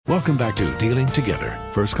Welcome back to Dealing Together.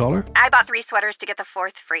 First caller? I bought 3 sweaters to get the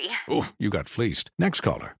 4th free. Oh, you got fleeced. Next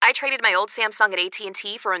caller? I traded my old Samsung at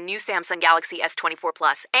AT&T for a new Samsung Galaxy S24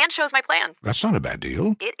 Plus and chose my plan. That's not a bad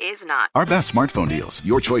deal. It is not. Our best smartphone deals.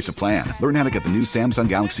 Your choice of plan. Learn how to get the new Samsung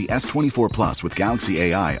Galaxy S24 Plus with Galaxy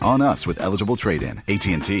AI on us with eligible trade-in.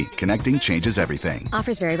 AT&T. Connecting changes everything.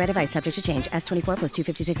 Offers vary by device. Subject to change. S24 plus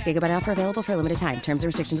 256 gigabyte offer available for a limited time. Terms and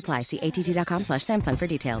restrictions apply. See att.com/Samsung for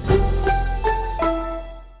details.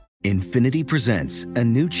 Infiniti presents a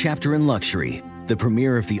new chapter in luxury, the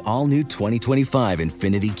premiere of the all-new 2025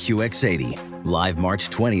 Infiniti QX80, live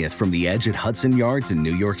March 20th from the Edge at Hudson Yards in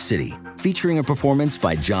New York City, featuring a performance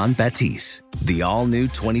by Jon Batiste. The all-new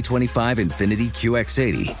 2025 Infiniti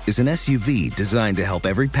QX80 is an SUV designed to help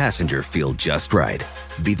every passenger feel just right.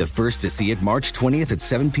 Be the first to see it March 20th at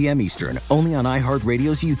 7 p.m. Eastern, only on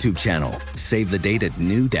iHeartRadio's YouTube channel. Save the date at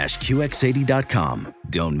new-QX80.com.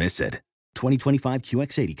 Don't miss it. 2025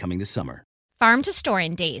 QX80 coming this summer. Farm to store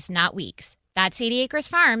in days, not weeks. That's 80 Acres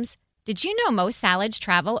Farms. Did you know most salads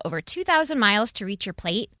travel over 2,000 miles to reach your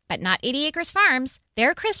plate? But not 80 Acres Farms.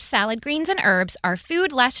 Their crisp salad greens and herbs are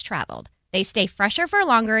food less traveled. They stay fresher for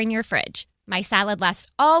longer in your fridge. My salad lasts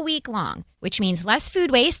all week long, which means less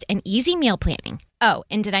food waste and easy meal planning. Oh,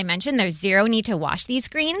 and did I mention there's zero need to wash these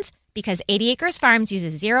greens? Because 80 Acres Farms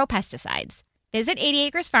uses 0 pesticides. Visit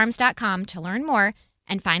 80acresfarms.com to learn more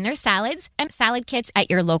and find their salads and salad kits at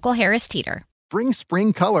your local Harris Teeter. Bring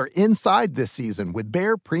spring color inside this season with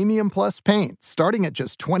Behr Premium Plus paint, starting at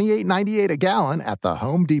just $28.98 a gallon at the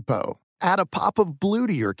Home Depot. Add a pop of blue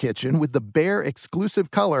to your kitchen with the Behr exclusive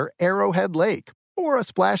color Arrowhead Lake, or a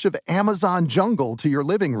splash of Amazon Jungle to your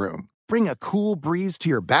living room. Bring a cool breeze to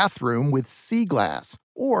your bathroom with Sea Glass,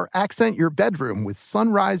 or accent your bedroom with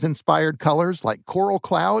sunrise-inspired colors like Coral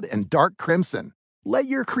Cloud and Dark Crimson. Let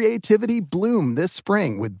your creativity bloom this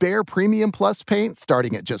spring with Behr Premium Plus paint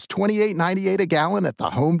starting at just $28.98 a gallon at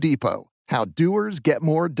the Home Depot. How doers get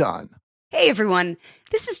more done. Hey everyone,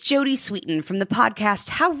 this is Jody Sweeten from the podcast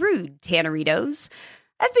How Rude, Tanneritos.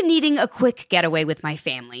 I've been needing a quick getaway with my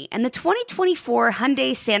family, and the 2024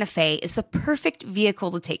 Hyundai Santa Fe is the perfect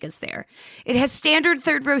vehicle to take us there. It has standard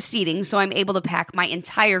third-row seating, so I'm able to pack my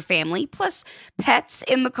entire family, plus pets,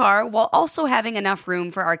 in the car, while also having enough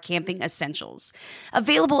room for our camping essentials.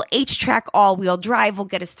 Available H-Track all-wheel drive will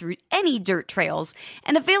get us through any dirt trails,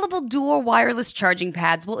 and available dual wireless charging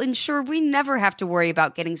pads will ensure we never have to worry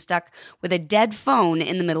about getting stuck with a dead phone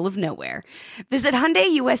in the middle of nowhere. Visit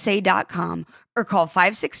HyundaiUSA.com or call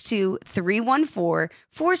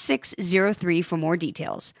 562-314-4603 for more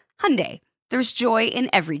details. Hyundai, there's joy in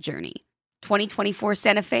every journey. 2024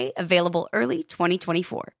 Santa Fe, available early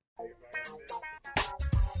 2024.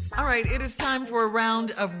 All right, it is time for a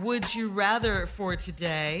round of Would You Rather for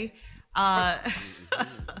today.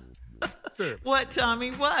 Sure. What,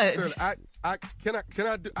 Tommy? What? Sure. I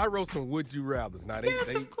wrote some Would You Rathers. Now Yes,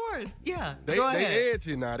 of course. Yeah. Go ahead. They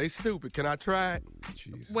edgy now. They stupid. Can I try it?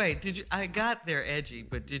 Jeez. Wait, I got they're edgy,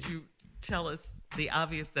 but did you tell us the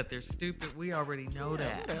obvious that they're stupid? We already know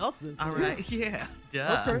that. What else is All right. Yeah.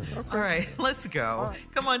 Duh. Okay. All right. Let's go. All right.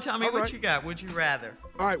 Come on, Tommy. All What right. you got? Would you rather?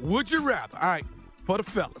 All right. Would you rather? All right. For the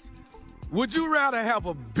fellas. Would you rather have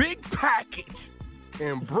a big package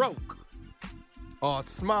and broke or a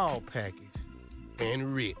small package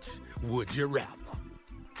and rich? Would you rather?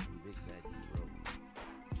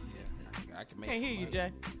 I can make Can't hear you,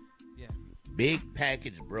 Jay. Yeah. Big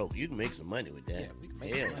package broke. You can make some money with that. Yeah, we can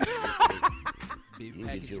make Hell, some you can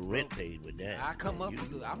get your rent paid with that. I come up.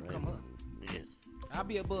 I'll come up. Yeah. I'll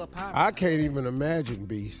be above poverty. I can't even imagine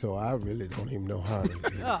B, so I really don't even know how to do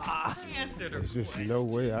it. Answer the There's just question. no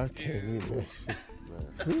way I can't even.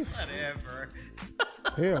 Whatever.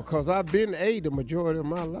 Hell, because I've been A the majority of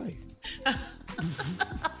my life.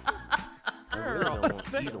 I really don't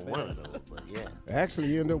want either one of those, but yeah.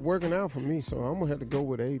 Actually, you end up working out for me, so I'm going to have to go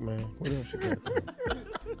with A, man. What else you got?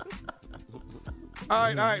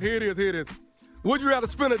 All right. Here it is. Would you rather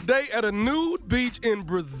spend a day at a nude beach in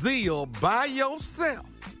Brazil by yourself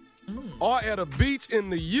or at a beach in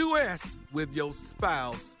the U.S. with your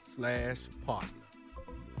spouse/partner?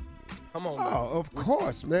 Come on, man. Oh, of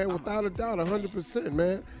course, man. Without a doubt, 100%,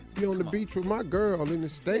 man. Be on the beach with my girl in the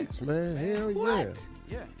States, man. Hell yeah.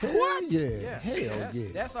 Yeah. Hell yeah. Hell yeah.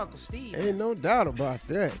 That's Uncle Steve. Ain't no doubt about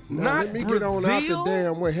that. Now, Not let me get on out the Brazil?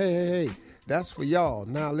 damn way. Hey. That's for y'all.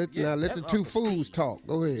 Now let the that's two Uncle fools Steve. talk.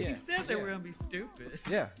 Go ahead. You said they were going to be stupid.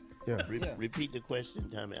 Yeah. Yeah. Repeat the question,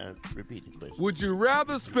 Tommy. Repeat the question. Would you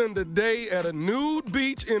rather spend a day at a nude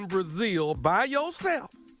beach in Brazil by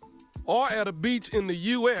yourself or at a beach in the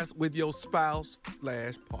U.S. with your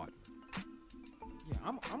spouse/partner? Yeah,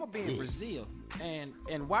 I'm gonna be in Brazil and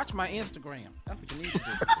watch my Instagram. That's what you need to do.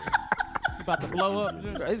 about to blow up.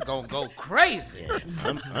 It's gonna go crazy. Yeah,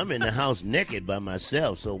 I'm in the house naked by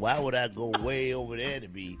myself, so why would I go way over there to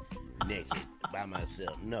be naked by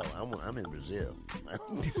myself? No, I'm in Brazil.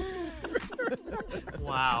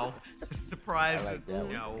 Wow. Surprises. I like that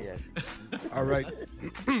one. No. Yeah. All right.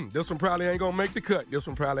 This one probably ain't gonna make the cut.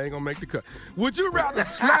 Would you rather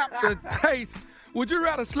slap the taste? Would you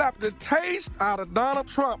rather slap the taste out of Donald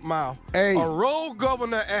Trump's mouth or roll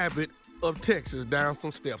Governor Abbott of Texas down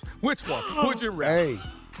some steps? Which one would you rather?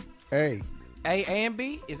 A and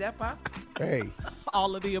B? Is that possible? A.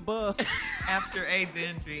 All of the above. After A,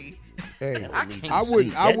 then B. Hey, I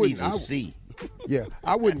wouldn't see. Yeah,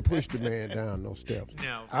 I wouldn't push the man down those steps.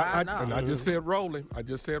 No. I just said roll him. I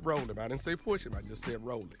just said roll him. I didn't say push him. I just said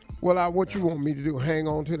roll him. Well, what you want me to do? Hang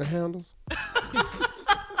on to the handles?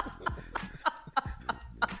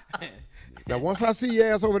 Now, once I see your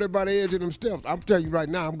ass over there by the edge of them steps, I'm telling you right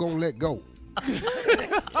now, I'm going to let go.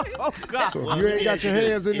 Oh, God. So if you ain't got your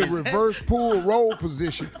hands in the reverse pull roll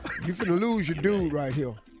position, you finna lose your dude right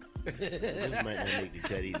here. This might not make the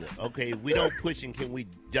cut either. Okay, if we don't push him, can we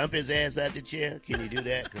dump his ass out the chair? Can you do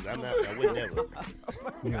that? Because I would never.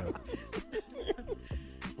 Yeah.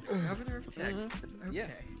 Governor of Texas. Okay. Yeah.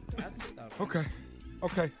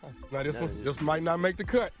 Okay. Now this might not make the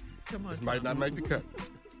cut. Come on. This might not make the cut.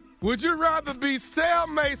 Would you rather be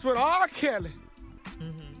cellmates with R. Kelly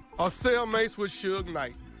or cellmates with Suge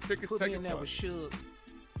Knight? Put me in there with Suge.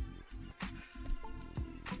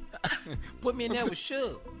 Put me in there with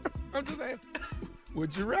Suge. I'm just saying.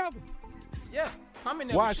 Would you rather? Yeah. I'm in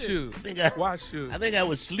there Why with Suge. Suge? Why Suge? I think I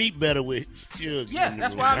would sleep better with Suge. Yeah,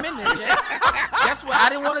 that's why I'm in there, Jay. That's why I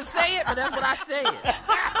didn't want to say it, but that's what I said.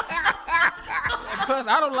 Because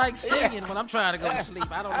I don't like singing when I'm trying to go to sleep.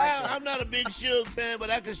 I don't like that. I'm not a big Suge fan,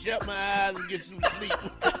 but I can shut my eyes and get some sleep.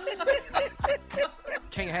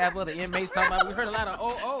 Can't have other inmates talking about, we heard a lot of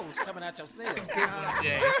OOs coming out your cell.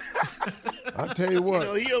 I'll tell you what. You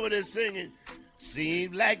know, he over there singing,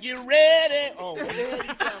 seems like you're ready. Oh, what the hell you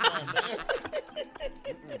talking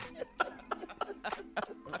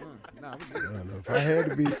about, man? If I had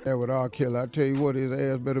to be there with R. Kelly, I tell you what, his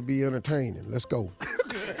ass better be entertaining. Let's go.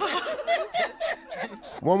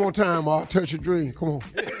 One more time, R. Touch a dream. Come on.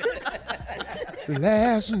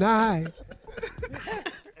 Last night,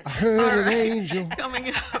 I heard an angel.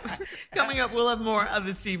 Coming up, we'll have more of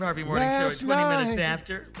the Steve Harvey Morning Show at 20 minutes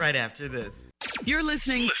after, right after this. You're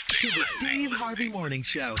listening to the Steve Harvey Morning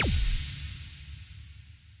Show.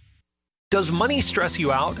 Does money stress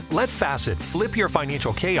you out? Let Facet flip your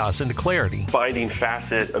financial chaos into clarity. Finding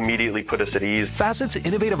Facet immediately put us at ease. Facet's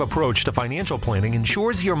innovative approach to financial planning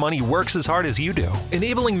ensures your money works as hard as you do,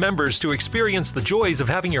 enabling members to experience the joys of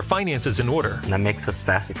having your finances in order. And that makes us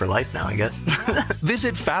Facet for life now, I guess.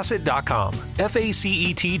 Visit Facet.com,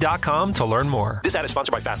 FACET.com to learn more. This ad is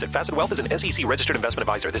sponsored by Facet. Facet Wealth is an SEC registered investment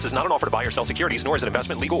advisor. This is not an offer to buy or sell securities, nor is it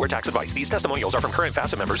investment, legal, or tax advice. These testimonials are from current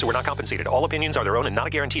Facet members who are not compensated. All opinions are their own and not a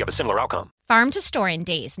guarantee of a similar outcome. Farm to store in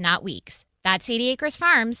days, not weeks. That's 80 Acres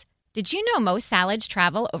Farms. Did you know most salads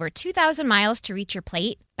travel over 2,000 miles to reach your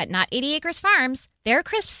plate? But not 80 Acres Farms. Their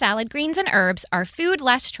crisp salad greens and herbs are food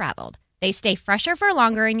less traveled. They stay fresher for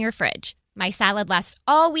longer in your fridge. My salad lasts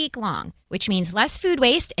all week long, which means less food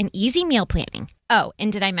waste and easy meal planning. Oh,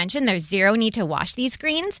 and did I mention there's zero need to wash these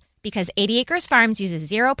greens? Because 80 Acres Farms uses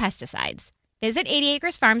zero pesticides. Visit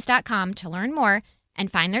 80acresfarms.com to learn more and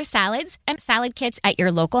find their salads and salad kits at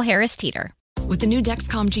your local Harris Teeter. With the new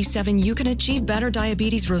Dexcom G7, you can achieve better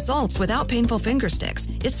diabetes results without painful finger sticks.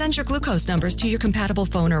 It sends your glucose numbers to your compatible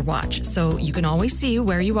phone or watch, so you can always see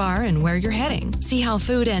where you are and where you're heading. See how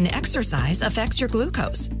food and exercise affects your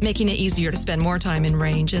glucose, making it easier to spend more time in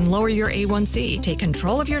range and lower your A1C. Take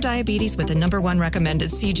control of your diabetes with the #1 recommended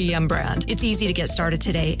CGM brand. It's easy to get started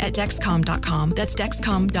today at Dexcom.com. That's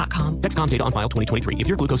Dexcom.com. Dexcom data on file 2023. If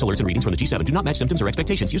your glucose alerts and readings from the G7 do not match symptoms or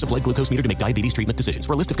expectations, use a blood glucose meter to make diabetes treatment decisions.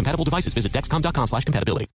 For a list of compatible devices, visit Dexcom.com/compatibility.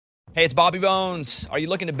 Hey, it's Bobby Bones. Are you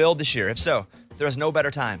looking to build this year? If so, there is no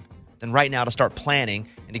better time than right now to start planning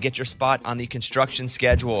and to get your spot on the construction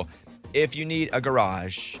schedule. If you need a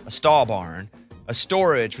garage, a stall barn, a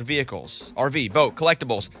storage for vehicles, RV, boat,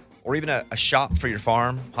 collectibles, or even a shop for your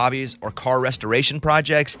farm, hobbies, or car restoration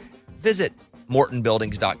projects, visit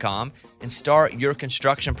MortonBuildings.com and start your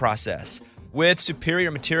construction process. With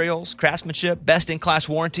superior materials, craftsmanship, best-in-class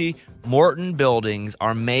warranty, Morton Buildings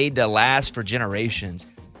are made to last for generations.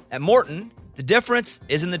 At Morton, the difference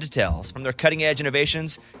is in the details. From their cutting-edge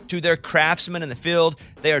innovations to their craftsmen in the field,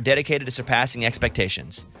 they are dedicated to surpassing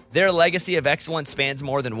expectations. Their legacy of excellence spans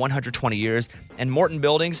more than 120 years, and Morton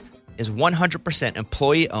Buildings is 100%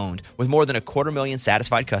 employee-owned with more than 250,000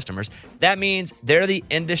 satisfied customers. That means they're the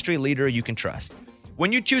industry leader you can trust.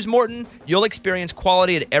 When you choose Morton, you'll experience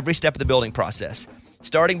quality at every step of the building process,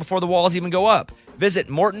 starting before the walls even go up. Visit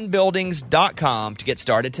mortonbuildings.com to get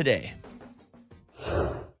started today.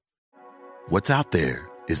 What's out there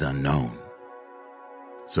is unknown.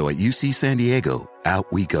 So at UC San Diego,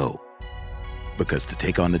 out we go. Because to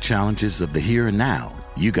take on the challenges of the here and now,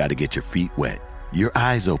 you got to get your feet wet, your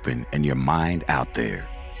eyes open, and your mind out there.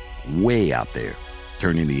 Way out there.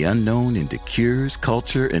 Turning the unknown into cures,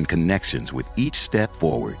 culture, and connections with each step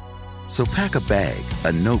forward. So pack a bag,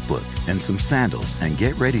 a notebook, and some sandals and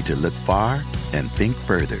get ready to look far and think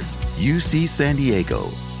further. UC San Diego.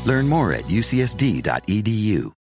 Learn more at ucsd.edu.